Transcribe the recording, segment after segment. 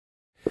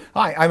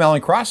Hi, I'm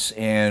Alan Cross,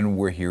 and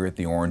we're here at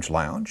the Orange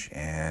Lounge.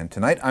 And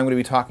tonight I'm going to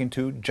be talking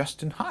to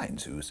Justin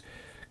Hines, who's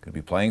going to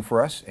be playing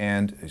for us,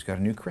 and he's got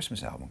a new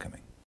Christmas album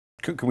coming.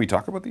 Can we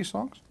talk about these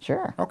songs?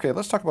 Sure. Okay,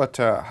 let's talk about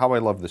How I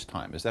Love This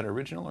Time. Is that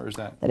original or is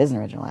that? That is an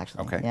original,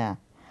 actually. Okay. Yeah.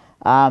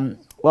 It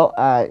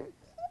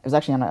was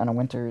actually on a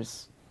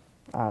winter's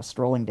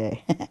strolling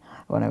day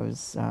when I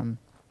was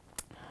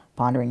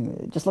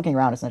pondering, just looking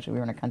around. Essentially, we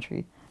were in a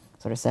country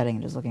sort of setting,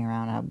 and just looking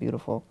around how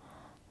beautiful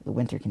the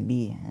winter can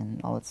be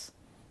and all its,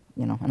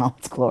 in all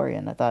its glory.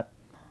 And I thought,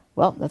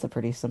 well, that's a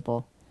pretty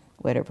simple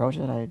way to approach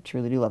it. I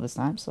truly do love this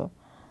time, so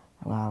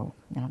I'm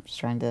just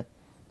trying to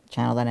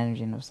channel that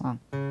energy into a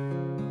song.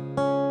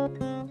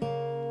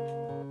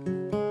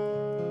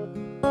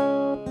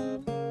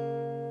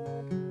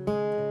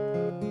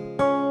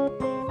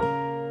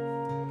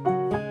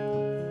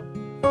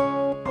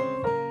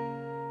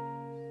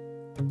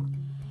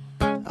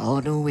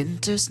 On a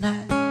winter's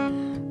night,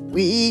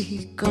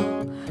 we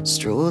go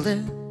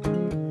strolling,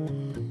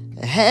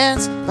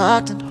 hands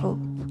locked in hope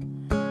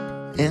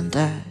and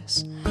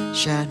eyes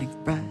shining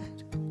bright.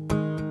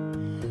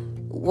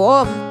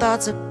 Warm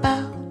thoughts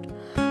abound,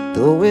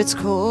 though it's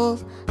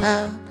cold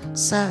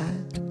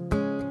outside.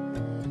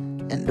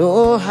 And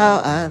oh, how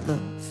I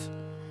love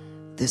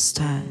this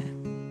time.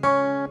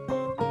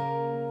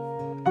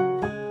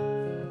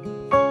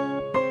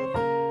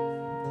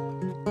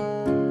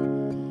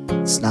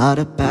 It's not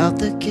about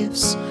the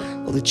gifts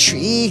or the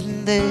tree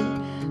they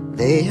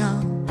lay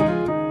on.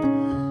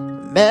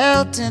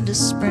 Melt into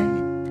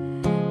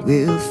spring,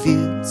 will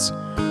fields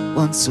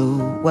once so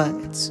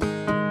white,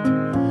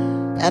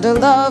 and our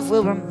love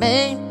will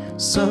remain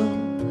so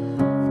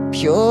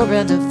pure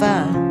and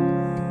divine.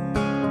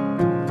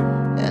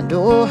 And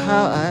oh,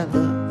 how I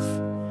love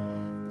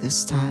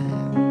this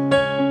time.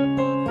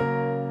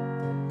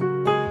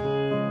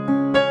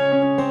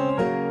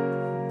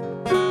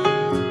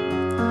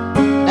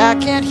 I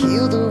can't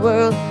heal the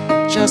world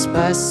just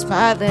by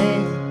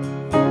smiling,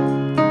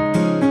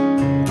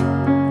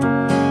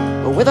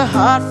 but with a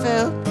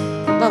heartfelt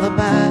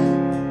lullaby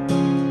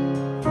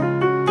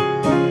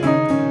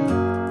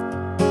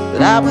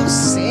that I will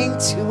sing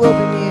to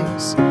open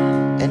ears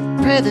and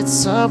pray that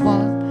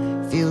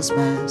someone feels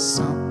my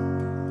song,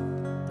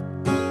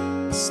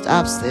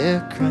 stops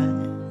their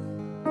crying.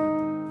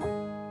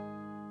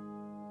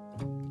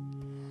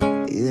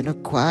 In a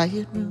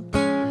quiet room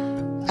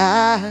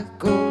I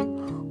go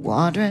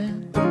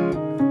wandering,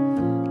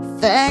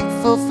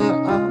 thankful for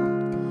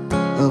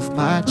all of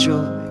my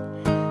joy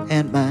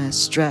and my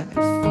strife,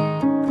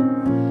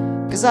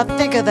 'cause I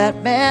think of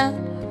that man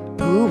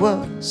who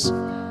was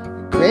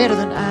greater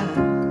than I.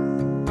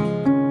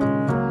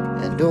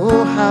 And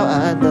oh, how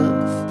I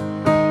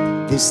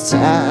love this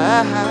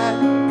time.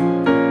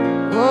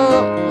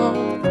 Oh,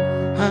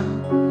 how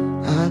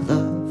I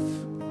love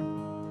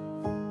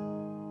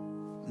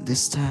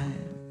this time.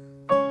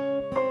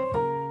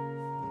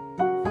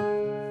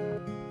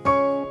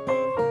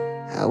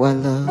 How I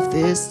love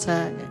this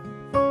time.